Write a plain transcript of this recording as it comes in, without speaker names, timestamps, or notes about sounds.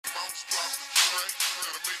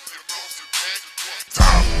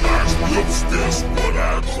Top-notch whips, that's what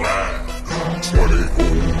I drive. 20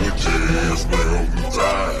 old witch ass welding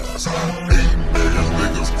ties. 8 million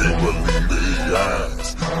niggas can't believe their eyes.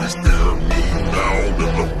 They stare me down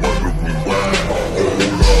and I'm wondering why.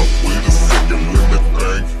 Hold up, wait a second, let me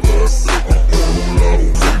think for a second. Hold up,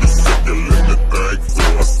 wait a second, let me think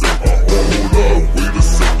for a second. Hold up, wait a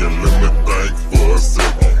second, let me think for a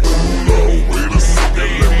second. Hold up, wait a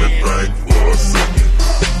second, let me think for a second.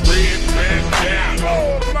 Red bandana,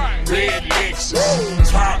 red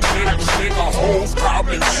Lexus, top-notch nigga hoes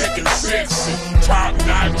callin' sick and sexy.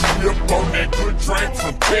 Top-notch whip on that good drink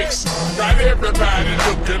from Texas. Got everybody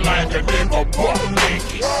looking like a nigga butt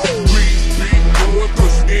naked. Please be good,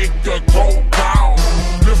 cause nigga go down.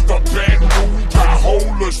 Mr. Badazz, I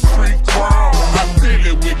hold a street crown. I fill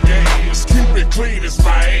it with gas, keep it clean as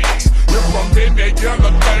my ass. If I'm in that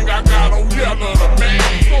yellow thing, I got on yellow to man.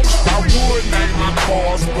 I would name my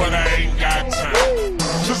cars, but I ain't got time.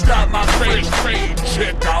 Just got my face fade,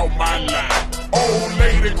 check out my line. Old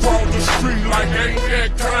lady cross the street like ain't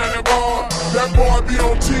that kind of boy. That boy be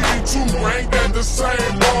on TV too, ain't that the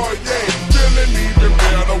same boy? Yeah, feeling even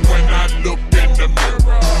better when I look in the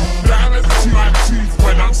mirror. Diamonds to my teeth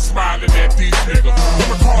when I'm smiling at these niggas.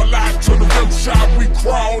 I'ma call out to the rim shop, we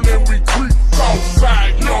crawl and we creep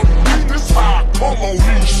outside. Young beat this high, come on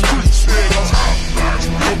these streets, nigga. Top-notch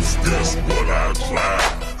whips, that's what I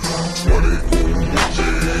drive. 20 old witch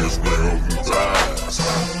ass welding ties.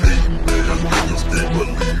 8 million niggas can't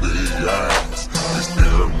believe their eyes. They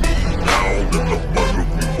stare me down and I'm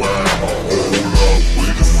wondering why. Hold up,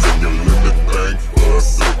 wait a second, let me think for a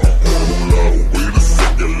second. Hold up, wait a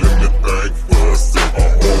second, let me think for a second.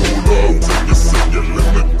 Hold up, take a second, let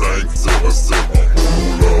me think for a second.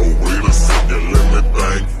 Hold up, wait a second, let me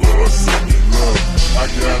think for a second. Look, I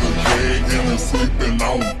got a jag and I'm sleeping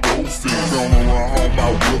on Boosie. Gonna run home, my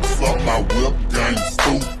whips up, my whip game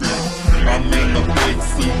stupid. I'm in the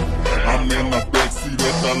backseat, I'm in the backseat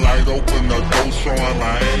at the light, open the door, showing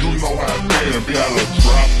my ass. You know how damn got a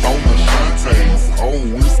drop on the Shantays. Oh,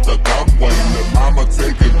 it's the dumb-way. The mama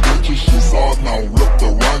taking pictures, she saw now rip the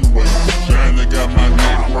runway. Trying to get my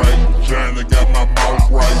neck right, trying to get my mouth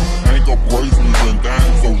right. Ankle bracelets and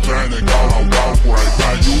dimes, so trying to get my walk right.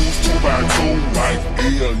 I use 2x2 like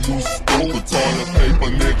you stupid. Toilet paper,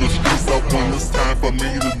 nigga, streets up when it's time for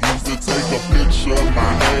me to use it. Take a picture of my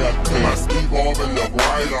hair, my Steve Harvey look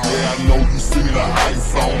right on. Yeah, I know you see the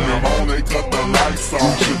ice on them, on they cut the lights on.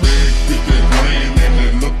 Put your bag, get that land in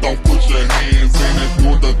it, look, don't put your hands in it. Do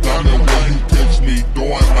the gun and when you catch me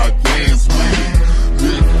doing my dance with it.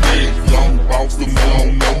 Big big young boss, them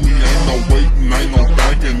don't know me, ain't no waiting, ain't no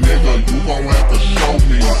thinking, nigga, you gon' have to show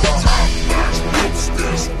me. Top-notch whips,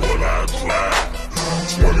 that's what I drive.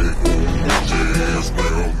 20 old witch ass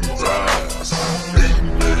welding ties. 8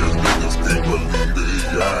 million niggas can't believe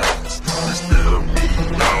their eyes. They stare me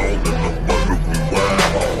down and I'm wondering why.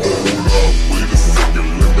 Hold up, wait a second,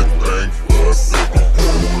 let me think for a second.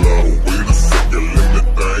 Hold up, wait a second, let me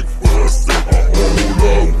think for a second. Hold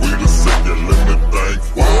up, wait a second, let me think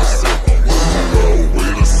for a second. Hold up,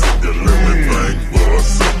 wait a second, let me think for a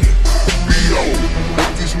second. B.O. What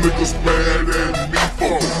these niggas mad at me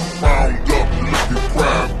for? Round up, looking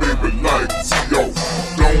crying, baby, like T.O.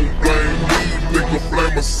 Don't blame me, nigga,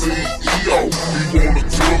 blame a CEO. He wanna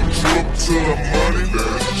trip to the money,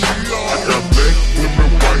 that's G.O. I got black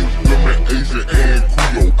women, white women, Asian and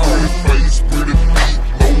Creole. Pretty face, pretty feet,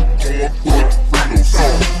 no corn, but Frito. So,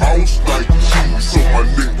 house like cheese, so my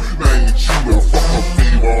nickname Chino. Fuck a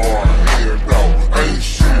fever or a handout, ain't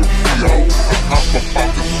shit, P.O. I hop up out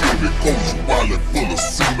the Chevy Coach while it full of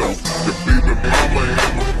CeeLo. The baby mama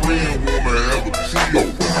have a friend, wanna have a trio.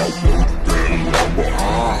 When I work that lumber,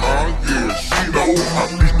 yeah, she know I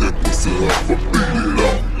beat that pussy up for beating.